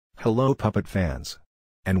Hello Puppet fans!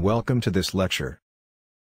 And welcome to this lecture.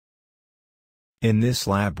 In this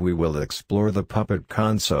lab we will explore the Puppet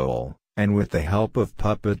console, and with the help of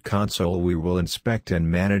Puppet console we will inspect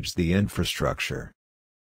and manage the infrastructure.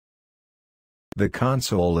 The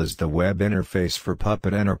console is the web interface for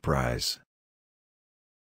Puppet Enterprise.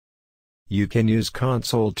 You can use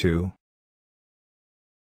console to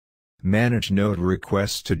manage node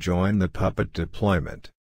requests to join the Puppet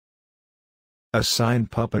deployment, assign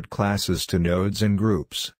Puppet classes to nodes and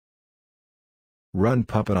groups, run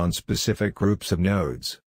Puppet on specific groups of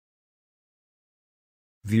nodes,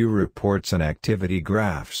 view reports and activity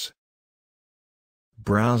graphs,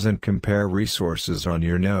 browse and compare resources on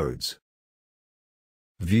your nodes,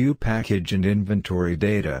 view package and inventory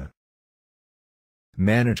data,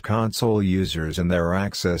 manage console users and their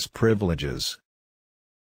access privileges,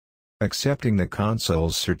 accepting the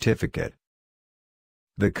console's certificate.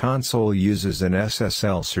 The console uses an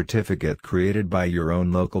SSL certificate created by your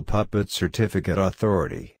own local Puppet certificate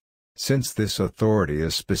authority. Since this authority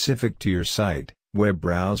is specific to your site, web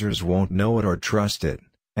browsers won't know it or trust it,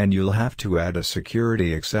 and you'll have to add a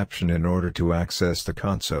security exception in order to access the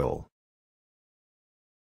console.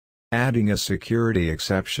 Adding a security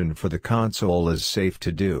exception for the console is safe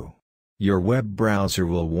to do. Your web browser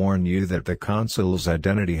will warn you that the console's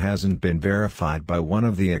identity hasn't been verified by one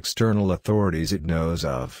of the external authorities it knows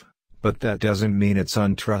of, but that doesn't mean it's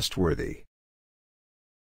untrustworthy.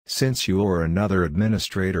 Since you or another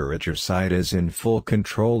administrator at your site is in full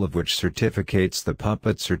control of which certificates the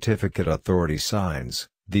Puppet certificate authority signs,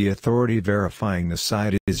 the authority verifying the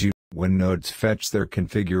site is you. When nodes fetch their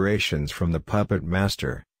configurations from the Puppet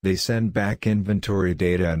master, they send back inventory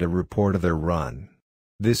data and a report of their run.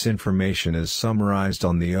 This information is summarized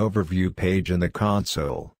on the overview page in the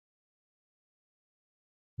console.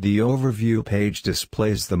 The overview page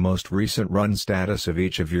displays the most recent run status of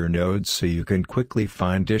each of your nodes so you can quickly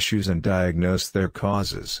find issues and diagnose their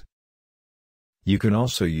causes. You can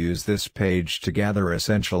also use this page to gather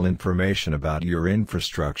essential information about your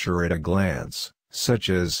infrastructure at a glance,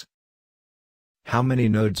 such as how many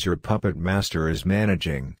nodes your Puppet master is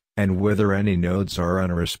managing, and whether any nodes are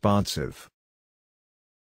unresponsive.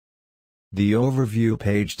 The overview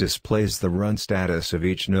page displays the run status of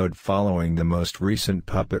each node following the most recent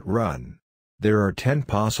Puppet run. There are 10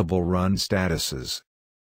 possible run statuses.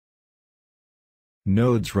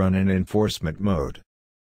 Nodes run in enforcement mode.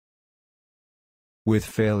 With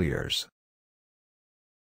failures.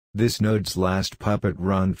 This node's last Puppet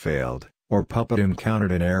run failed, or Puppet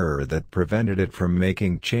encountered an error that prevented it from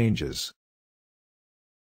making changes.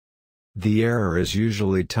 The error is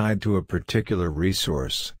usually tied to a particular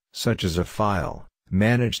resource, such as a file,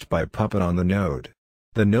 managed by Puppet on the node.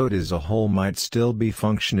 The node as a whole might still be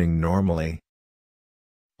functioning normally.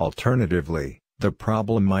 Alternatively, the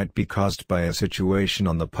problem might be caused by a situation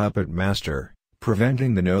on the Puppet master,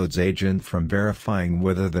 preventing the node's agent from verifying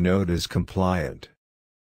whether the node is compliant.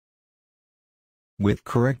 With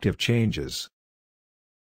corrective changes.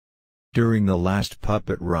 During the last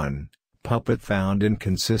Puppet run, Puppet found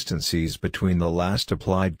inconsistencies between the last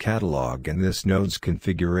applied catalog and this node's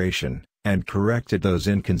configuration, and corrected those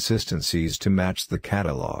inconsistencies to match the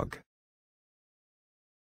catalog.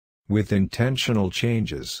 With intentional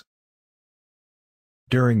changes.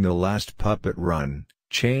 During the last Puppet run,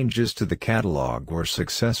 changes to the catalog were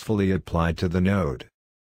successfully applied to the node.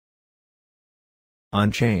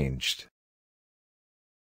 Unchanged.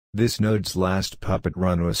 This node's last Puppet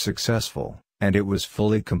run was successful, and it was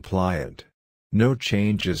fully compliant. No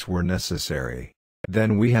changes were necessary.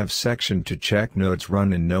 Then we have section to check nodes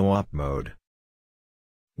run in no-op mode.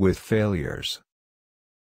 With failures.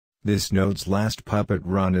 This node's last Puppet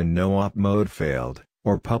run in no-op mode failed,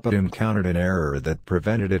 or Puppet encountered an error that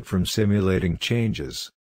prevented it from simulating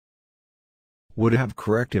changes. Would have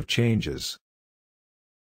corrective changes.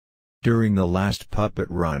 During the last Puppet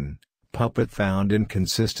run, Puppet found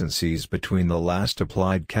inconsistencies between the last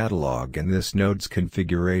applied catalog and this node's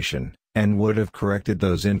configuration, and would have corrected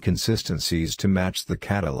those inconsistencies to match the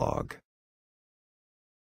catalog.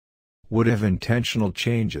 Would have intentional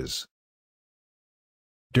changes.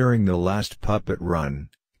 During the last Puppet run,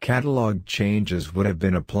 catalog changes would have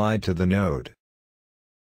been applied to the node.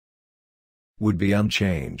 Would be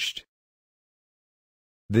unchanged.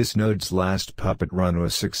 This node's last Puppet run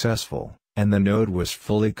was successful, and the node was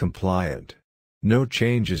fully compliant. No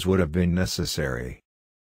changes would have been necessary.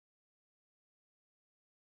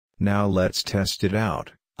 Now let's test it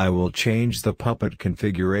out. I will change the Puppet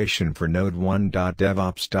configuration for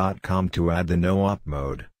node1.devops.com to add the no-op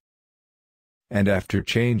mode. And after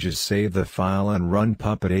changes, save the file and run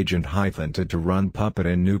Puppet agent -to run Puppet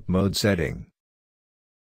in noob mode setting.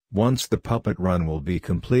 Once the Puppet run will be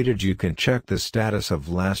completed, you can check the status of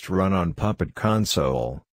last run on Puppet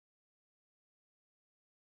console.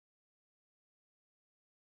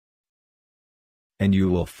 And you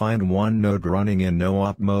will find one node running in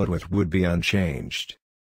no-op mode which would be unchanged.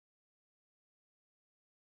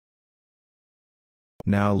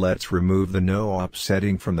 Now let's remove the no-op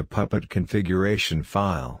setting from the Puppet configuration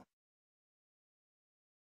file.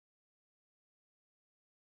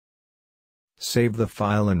 Save the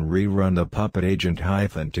file and rerun the Puppet agent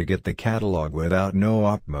 - to get the catalog without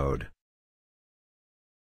no-op mode.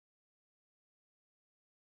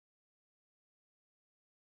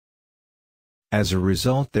 As a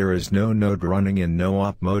result, there is no node running in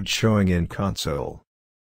no-op mode showing in console.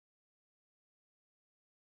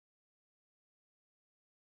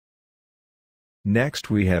 Next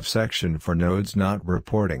we have section for nodes not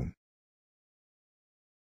reporting.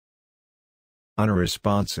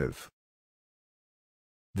 Unresponsive.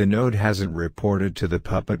 The node hasn't reported to the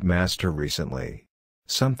Puppet master recently.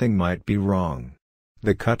 Something might be wrong.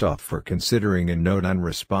 The cutoff for considering a node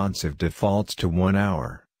unresponsive defaults to 1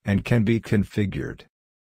 hour, and can be configured.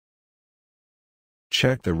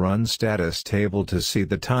 Check the run status table to see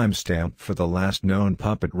the timestamp for the last known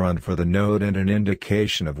Puppet run for the node and an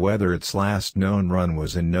indication of whether its last known run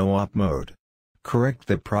was in no-op mode. Correct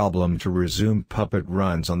the problem to resume Puppet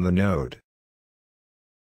runs on the node.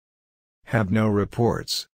 Have no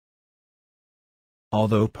reports.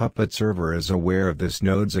 Although Puppet server is aware of this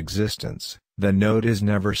node's existence, the node has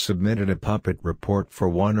never submitted a Puppet report for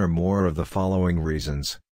one or more of the following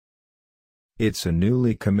reasons. It's a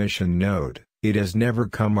newly commissioned node, it has never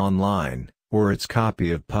come online, or its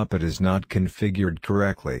copy of Puppet is not configured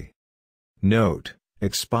correctly. Note: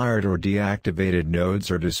 expired or deactivated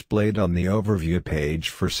nodes are displayed on the overview page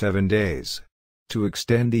for 7 days. To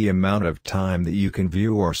extend the amount of time that you can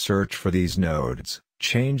view or search for these nodes,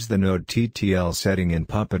 change the node TTL setting in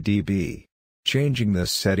PuppetDB. Changing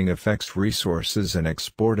this setting affects resources and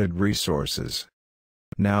exported resources.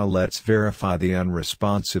 Now let's verify the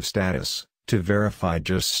unresponsive status. To verify,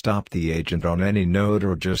 just stop the agent on any node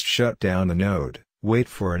or just shut down the node. Wait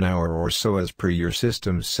for an hour or so as per your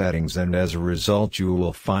system's settings, and as a result you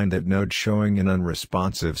will find that node showing in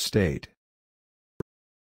unresponsive state.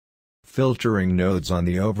 Filtering nodes on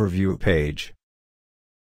the overview page.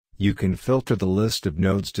 You can filter the list of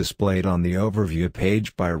nodes displayed on the overview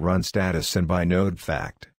page by run status and by node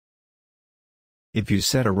fact. If you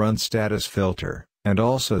set a run status filter, and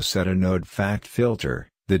also set a node fact filter,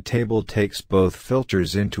 the table takes both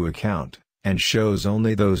filters into account, and shows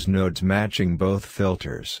only those nodes matching both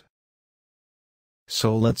filters.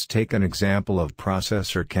 So let's take an example of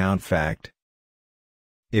processor count fact.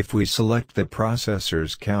 If we select the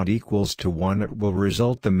processor's count equals to 1, it will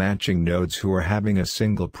result the matching nodes who are having a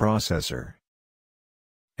single processor.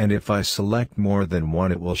 And if I select more than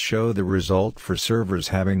 1, it will show the result for servers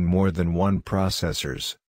having more than 1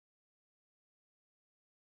 processors.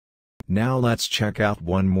 Now let's check out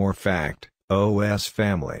one more fact: OS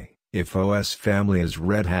family. If OS family is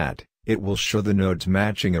Red Hat, it will show the nodes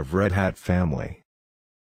matching of Red Hat family.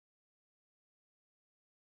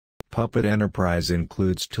 Puppet Enterprise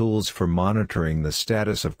includes tools for monitoring the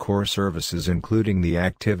status of core services, including the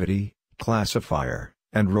activity, classifier,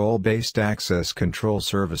 and role-based access control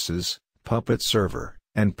services, Puppet Server,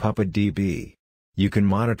 and PuppetDB. You can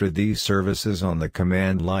monitor these services on the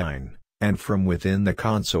command line, and from within the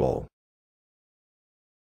console.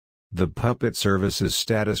 The Puppet Services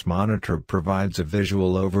Status Monitor provides a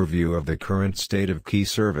visual overview of the current state of key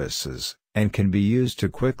services, and can be used to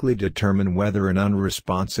quickly determine whether an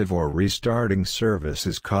unresponsive or restarting service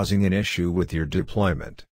is causing an issue with your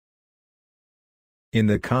deployment. In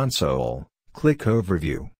the console, click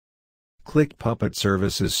Overview. Click Puppet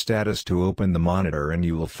Services Status to open the monitor, and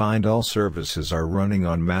you will find all services are running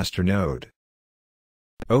on master node.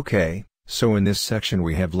 Okay, so in this section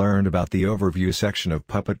we have learned about the overview section of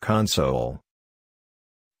Puppet Console.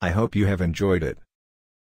 I hope you have enjoyed it.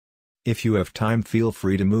 If you have time, feel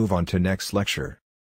free to move on to next lecture.